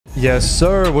Yes,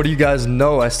 sir. What do you guys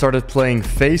know? I started playing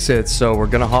Face It, so we're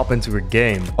gonna hop into a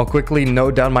game. I'll quickly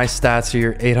note down my stats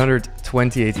here.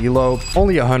 828 elo,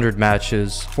 only 100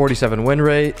 matches, 47 win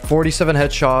rate, 47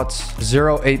 headshots,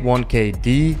 081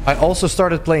 KD. I also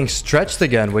started playing Stretched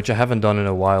again, which I haven't done in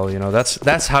a while. You know,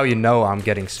 that's how you know I'm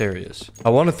getting serious.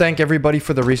 I want to thank everybody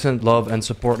for the recent love and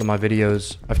support on my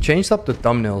videos. I've changed up the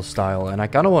thumbnail style, and I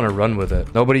kind of want to run with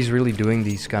it. Nobody's really doing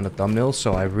these kind of thumbnails,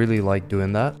 so I really like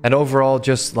doing that. And overall,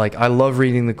 just like, I love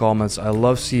reading the comments. I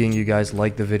love seeing you guys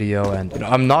like the video. And you know,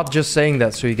 I'm not just saying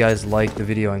that so you guys like the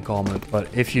video and comment, but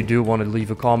if you do want to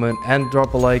leave a comment and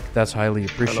drop a like, that's highly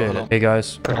appreciated. Hello. Hey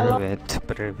guys.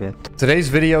 Today's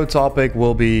video topic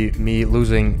will be me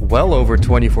losing well over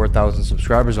 24,000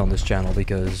 subscribers on this channel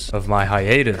because of my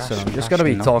hiatus. So I'm just gonna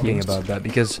be talking about that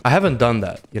because I haven't done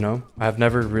that, you know? I've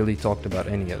never really talked about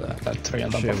any of that.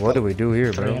 Shit, what do we do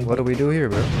here, bro? What do we do here,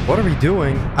 bro? What are we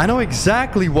doing? I know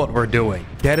exactly what we're doing.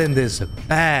 Get in this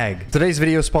bag. Today's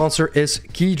video sponsor is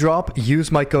Keydrop.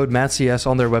 Use my code MattCS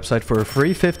on their website for a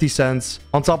free 50 cents.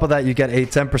 On top of that, you get a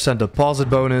 10% deposit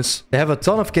bonus. They have a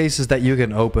ton of cases that you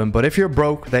can open, but if you're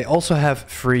broke, they also have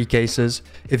free cases.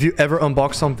 If you ever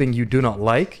unbox something you do not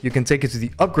like, you can take it to the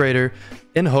upgrader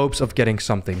in hopes of getting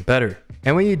something better.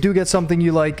 And when you do get something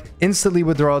you like, instantly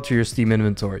withdraw it to your Steam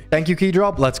inventory. Thank you,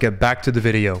 Keydrop. Let's get back to the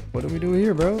video. What do we do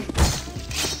here, bro?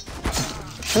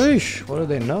 Sheesh, what do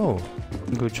they know?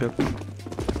 Good job.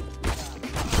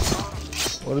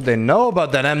 What do they know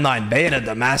about that M9 Bayonet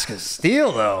Damascus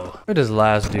Steel, though? Where does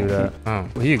last dude at? Oh,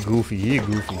 he a goofy. He a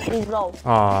goofy. He's low.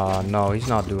 Aw, no, he's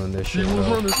not doing this shit,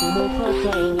 though.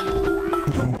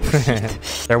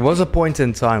 There was a point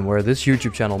in time where this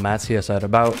YouTube channel, MattCS, had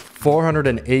about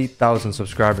 408,000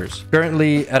 subscribers.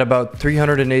 Currently at about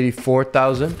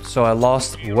 384,000, so I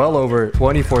lost well over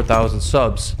 24,000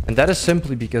 subs. And that is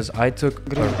simply because I took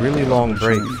a really long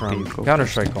break from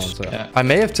Counter-Strike content. I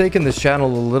may have taken this channel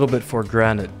a little bit for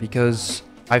granted because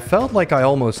I felt like I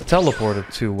almost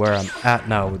teleported to where I'm at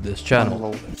now with this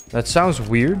channel. That sounds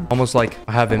weird, almost like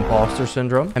I have imposter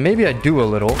syndrome. And maybe I do a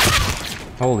little.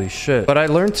 Holy shit. But I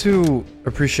learned to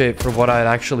appreciate for what I had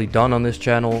actually done on this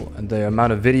channel and the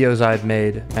amount of videos I had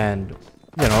made and,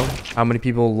 you know, how many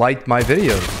people liked my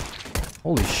videos.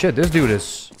 Holy shit, this dude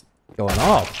is going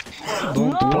off.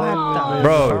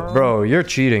 Bro, you're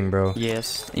cheating, bro.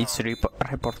 Yes, it's report.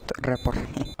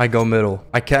 I go middle.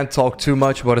 I can't talk too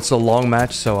much, but it's a long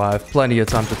match, so I have plenty of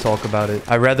time to talk about it.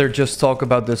 I'd rather just talk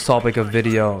about this topic of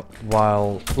video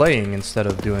while playing instead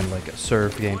of doing like a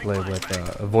surf gameplay with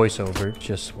a voiceover.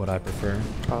 Just what I prefer.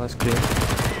 Oh, that's clear.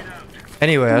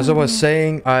 Anyway, as I was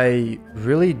saying, I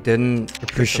really didn't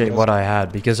appreciate what I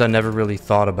had because I never really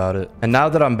thought about it. And now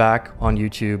that I'm back on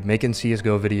YouTube making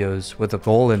CSGO videos with a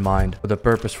goal in mind, with a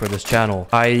purpose for this channel,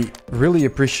 I really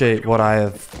appreciate what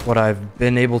I've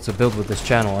been able to build with this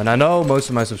channel. And I know most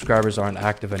of my subscribers aren't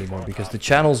active anymore because the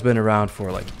channel's been around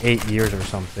for like 8 years or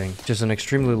something, just an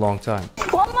extremely long time.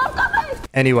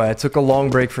 Anyway, I took a long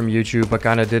break from YouTube. I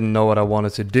kind of didn't know what I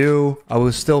wanted to do. I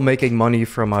was still making money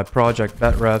from my project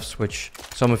BetRefs, which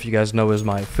some of you guys know is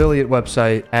my affiliate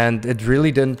website. And it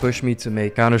really didn't push me to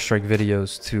make Counter-Strike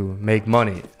videos to make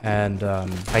money. And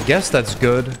I guess that's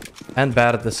good and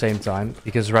bad at the same time.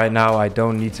 Because right now, I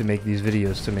don't need to make these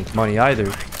videos to make money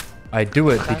either. I do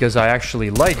it because I actually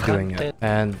like doing it.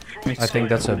 And I think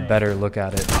that's a better look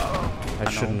at it. I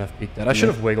shouldn't have peeked that. I should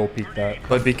have wiggle peeked that.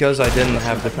 But because I didn't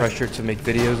have the pressure to make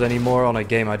videos anymore on a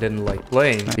game I didn't like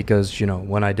playing, because, you know,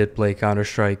 when I did play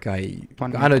Counter-Strike, I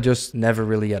kind of just never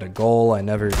really had a goal. I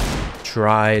never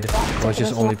tried. I was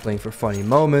just only playing for funny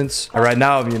moments. And right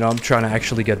now, you know, I'm trying to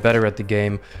actually get better at the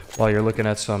game while you're looking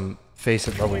at some Face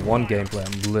It level 1 gameplay.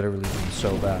 I'm literally doing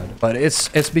so bad. But it's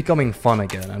becoming fun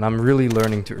again, and I'm really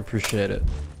learning to appreciate it.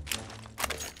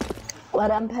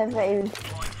 What I'm perfect.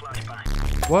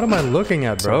 What am I looking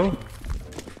at, bro?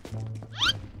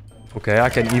 Okay, I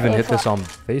can even hit this on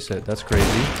Face It. That's crazy.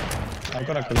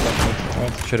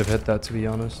 Should have hit that, to be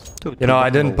honest. You know,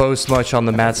 I didn't post much on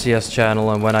the MattCS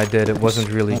channel, and when I did, it wasn't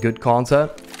really good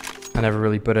content. I never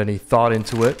really put any thought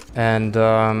into it. And,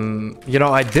 you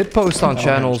know, I did post on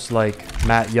channels like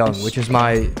Matt Young, which is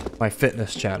my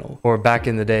fitness channel. Or back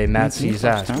in the day, Matt Sees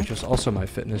Ass, which was also my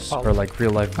fitness or like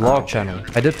real life vlog channel.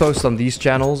 I did post on these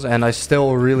channels and I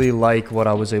still really like what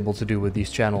I was able to do with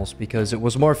these channels because it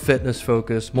was more fitness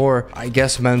focused, more, I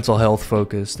guess, mental health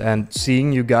focused. And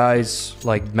seeing you guys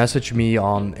like message me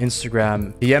on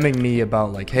Instagram, DMing me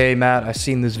about like, hey Matt, I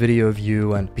seen this video of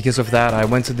you. And because of that, I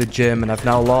went to the gym and I've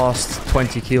now lost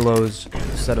 20 kilos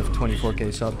instead of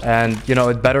 24K subs. And, you know,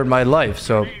 it bettered my life.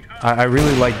 So I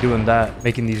really like doing that,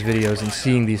 making these videos and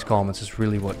seeing these comments is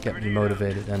really what kept me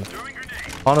motivated. And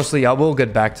Honestly, I will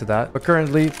get back to that. But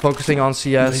currently, focusing on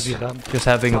CS, just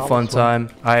having a fun time.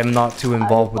 I am not too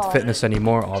involved with fitness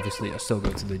anymore. Obviously, I still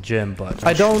go to the gym, but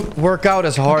I don't work out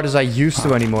as hard as I used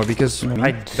to anymore because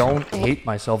I don't hate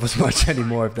myself as much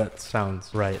anymore, if that sounds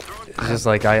right. It's just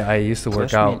like I used to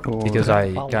work out because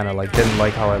I kind of like didn't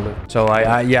like how I looked. So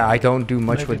yeah, I don't do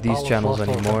much with these channels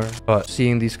anymore. But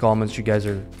seeing these comments you guys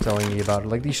are telling me about,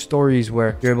 like these stories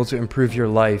where you're able to improve your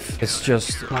life, it's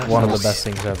just one of the best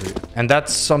things ever. And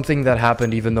that's something that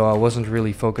happened even though I wasn't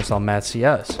really focused on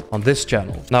MattCS on this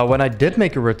channel. Now, when I did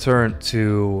make a return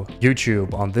to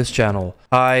YouTube on this channel,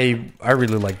 I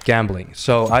really like gambling.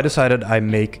 So I decided I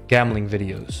make gambling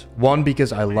videos. One,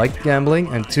 because I liked gambling,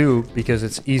 and two, because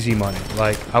it's easy money.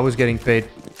 Like, I was getting paid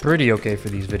pretty okay for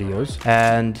these videos.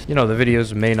 And, you know, the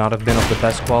videos may not have been of the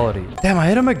best quality. Damn, I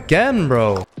hit him again,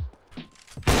 bro.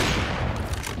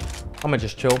 I'm gonna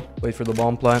just chill, wait for the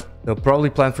bomb plant. They'll probably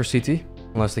plant for CT,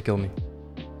 unless they kill me.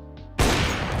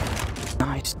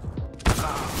 Nice.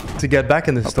 To get back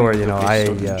in the story, you know,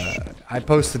 I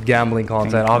posted gambling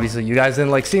content. Obviously, you guys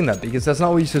didn't like seeing that because that's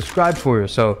not what you subscribed for.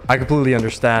 So I completely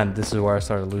understand. This is where I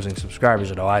started losing subscribers.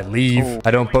 You know, I leave,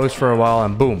 I don't post for a while,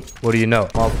 and boom, what do you know?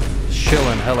 I'm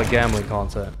chilling hella gambling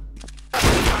content.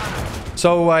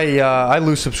 So I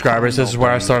lose subscribers. This is where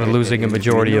I started losing a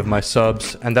majority of my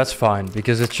subs, and that's fine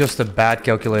because it's just a bad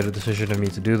calculated decision of me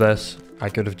to do this. I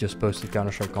could have just posted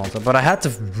Counter-Strike content, but I had to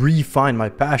refine my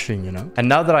passion, you know? And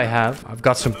now that I have, I've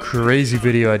got some crazy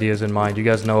video ideas in mind. You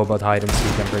guys know about hide and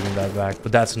seek and bringing that back,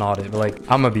 but that's not it. But like,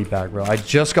 I'm gonna be back, bro. I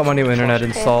just got my new internet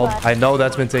installed. I know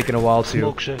that's been taking a while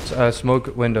too.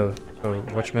 Smoke window. So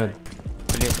watch mid.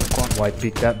 White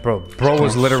peek that, bro. Bro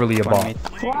was literally a bot.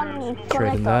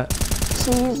 Trading that.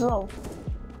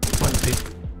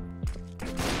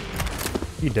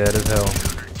 He dead as hell.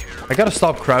 I gotta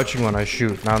stop crouching when I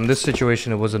shoot. Now in this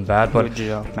situation it wasn't bad, but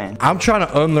I'm trying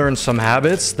to unlearn some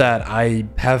habits that I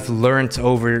have learned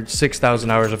over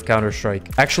 6,000 hours of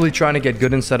Counter-Strike. Actually trying to get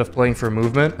good instead of playing for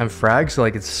movement and frags,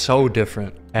 like it's so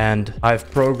different. And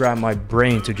I've programmed my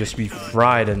brain to just be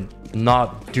fried and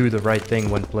not do the right thing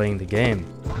when playing the game.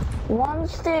 One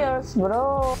stairs,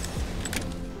 bro.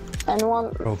 And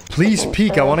one... Bro, please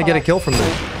peek. I want to get a kill from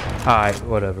this. Alright,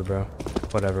 whatever, bro.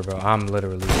 Whatever, bro. I'm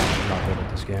literally not good at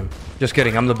this game. Just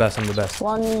kidding. I'm the best. I'm the best.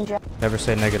 One ninja. Never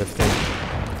say negative things.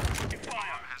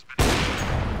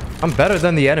 I'm better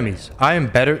than the enemies. I am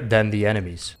better than the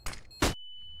enemies.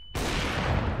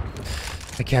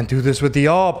 I can't do this with the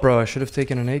AWP, bro. I should have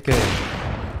taken an AK.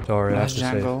 Sorry, I have to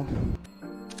say.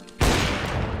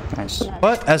 Nice.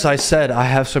 But as I said, I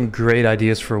have some great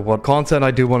ideas for what content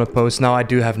I do want to post. Now I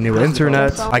do have new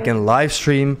internet. I can live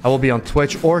stream. I will be on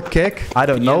Twitch or Kick. I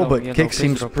don't know, but Kick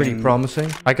seems pretty promising.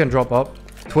 I can drop up.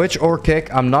 Twitch or Kick.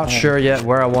 I'm not sure yet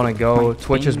where I want to go.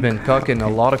 Twitch has been cucking a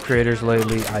lot of creators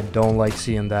lately. I don't like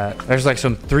seeing that. There's like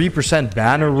some 3%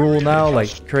 banner rule now.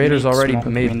 Like creators already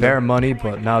made bare money,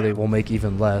 but now they will make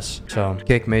even less. So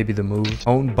Kick may be the move.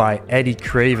 Owned by Eddie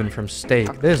Craven from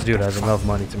Stake. This dude has enough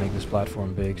money to make this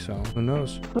platform big, so who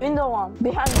knows? Window one.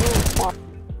 Behind you. One.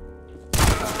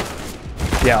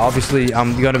 Yeah, obviously,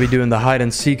 I'm going to be doing the hide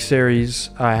and seek series.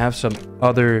 I have some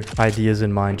other ideas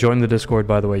in mind. Join the Discord,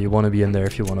 by the way. You want to be in there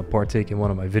if you want to partake in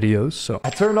one of my videos. So I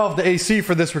turned off the AC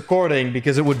for this recording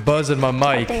because it would buzz in my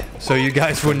mic, so you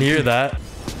guys wouldn't hear that.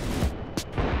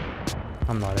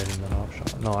 I'm not hitting that off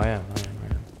shot. No, I am.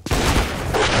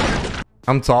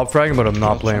 I'm top fragging, but I'm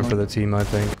not playing for the team, I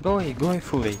think. Go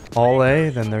fully. All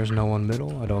A, then there's no one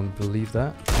middle. I don't believe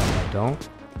that. No, I don't.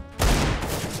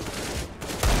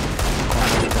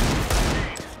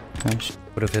 Nice.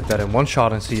 Would have hit that in one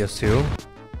shot in CS2.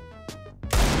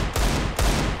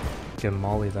 Can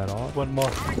molly that off. One more.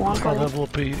 Level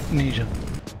up ninja.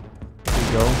 There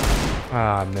you go.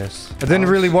 Ah, I missed. I didn't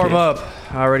really warm up.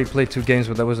 I already played 2 games,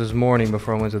 but that was this morning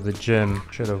before I went to the gym.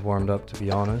 Should have warmed up, to be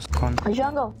honest.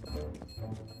 Jungle.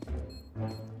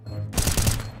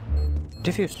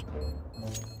 Diffuse.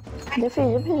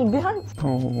 Defuse behind.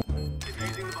 Oh.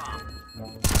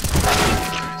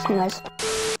 Nice.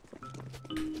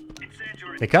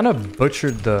 They kind of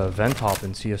butchered the vent hop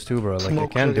in CS2, bro. Like, I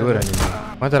can't do it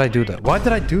anymore. Why did I do that? Why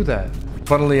did I do that?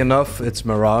 Funnily enough, it's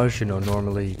Mirage. You know,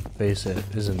 normally Face It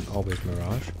isn't always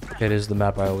Mirage. It is the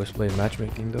map I always play in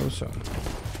matchmaking, though, so...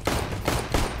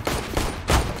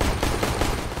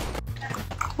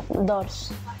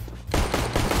 Doors.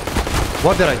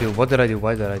 What did I do? What did I do?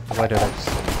 Why did I...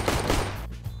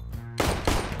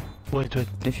 Wait.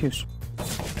 Diffuse.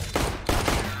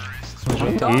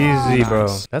 Easy, bro.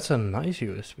 That's a nice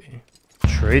USB.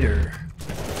 Traitor.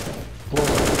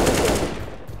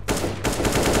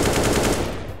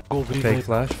 Go Fake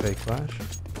flash, fake flash.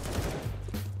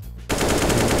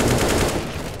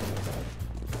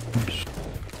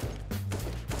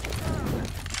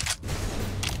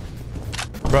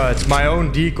 Bruh, it's my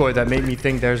own decoy that made me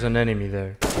think there's an enemy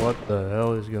there. What the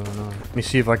hell is going on? Let me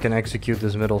see if I can execute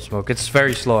this middle smoke. It's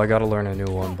very slow. I gotta learn a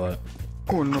new one, but...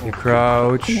 You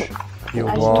crouch, you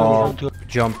wall,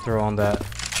 jump through on that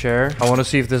chair. I want to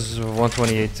see if this is a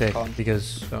 128 take,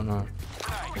 because I don't know.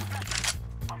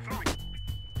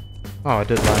 Oh, I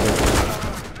did land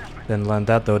it. Didn't land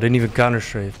that though. Didn't even counter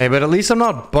strafe. Hey, but at least I'm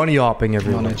not bunny hopping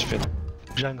everyone.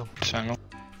 Jungle.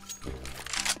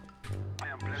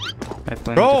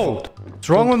 Bro, what's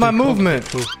wrong with my movement?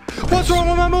 What's wrong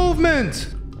with my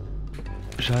movement?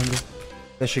 Jungle.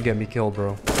 That should get me killed,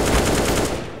 bro.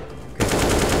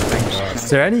 Is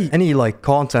there any like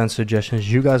content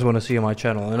suggestions you guys want to see on my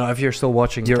channel? And if you're still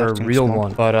watching, you're a real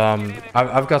one. But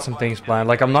I've got some things planned.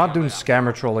 Like, I'm not doing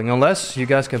scammer trolling unless you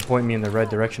guys can point me in the right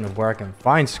direction of where I can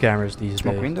find scammers these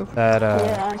days. Window? That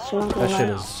shit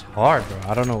is hard, bro.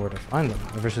 I don't know where to find them.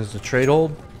 Ever since the trade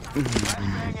hold.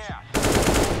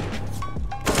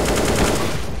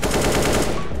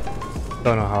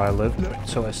 Don't know how I live.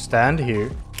 So I stand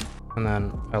here, and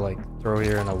then I like throw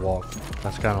here and I walk.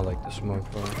 That's kind of like the smoke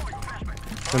for me.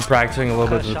 Been practicing a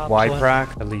little bit with Y-Prac,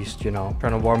 at least, you know,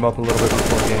 trying to warm up a little bit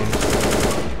before games.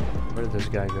 Where did this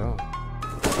guy go?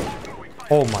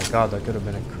 Oh my god, that could have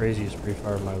been the craziest free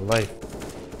fire of my life.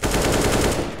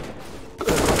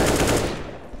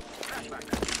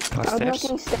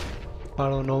 I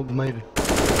don't know, maybe.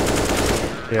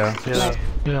 Yeah.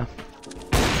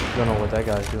 Don't know what that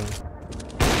guy's doing.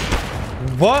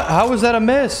 What? How was that a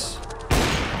miss?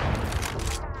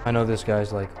 I know this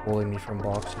guy's like holding me from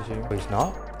boxes here. But he's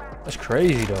not? That's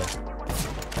crazy though.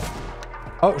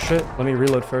 Oh shit. Let me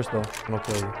reload first though. I'm gonna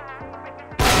kill you.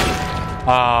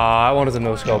 Ah, I wanted to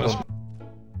no scope him.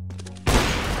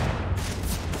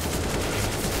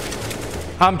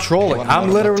 I'm trolling. I'm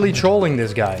literally trolling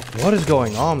this guy. What is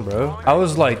going on, bro? I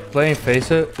was like playing Face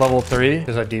It level 3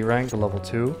 because I D-ranked to level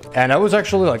 2. And I was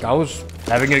actually like, I was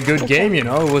having a good game, you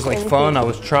know? It was like fun. I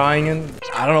was trying, and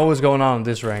I don't know what's going on in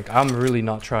this rank. I'm really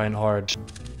not trying hard.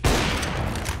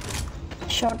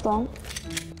 Short long.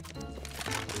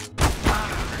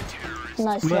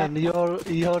 Nice. Man, your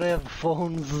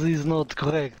headphones is not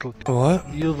correct.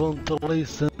 What? You don't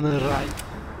listen right.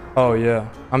 Oh yeah,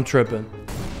 I'm tripping.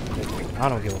 I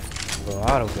don't give a f, bro.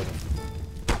 I don't give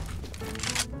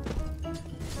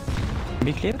a.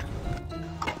 Be clear?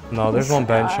 No, there's one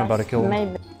bench. I'm about to kill him.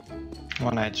 Maybe.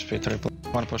 One HP triple.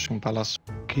 One pushing palace.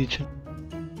 Kitchen.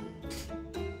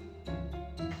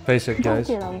 Face it, Don't guys.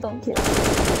 kill him, don't kill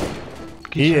him.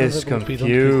 He is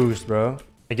confused, bro.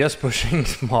 I guess pushing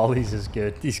mollies is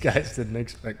good. These guys didn't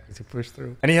expect me to push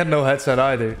through. And he had no headset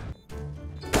either.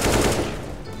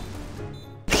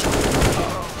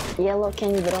 Yellow,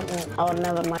 can you drop me? Oh,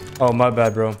 never mind. Oh, my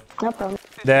bad, bro. No problem.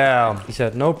 Damn. He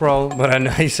said, no problem, but I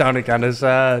know he sounded kind of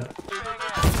sad.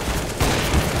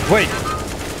 Wait.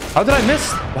 How did I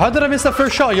miss? How did I miss that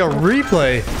first shot? Yo,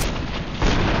 replay.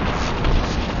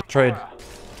 Trade.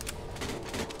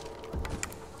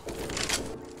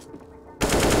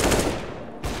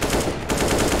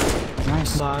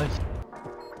 Nice. Nice.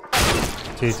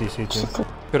 CT.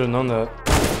 Could have known that.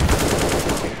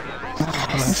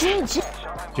 GG.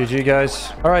 GG,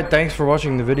 guys. Alright, thanks for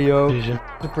watching the video. GG.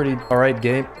 It's a pretty alright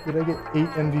game. Did I get 8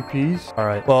 MVPs?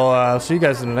 Alright, well, I'll see you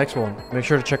guys in the next one. Make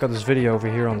sure to check out this video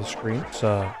over here on the screen. It's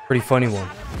a pretty funny one.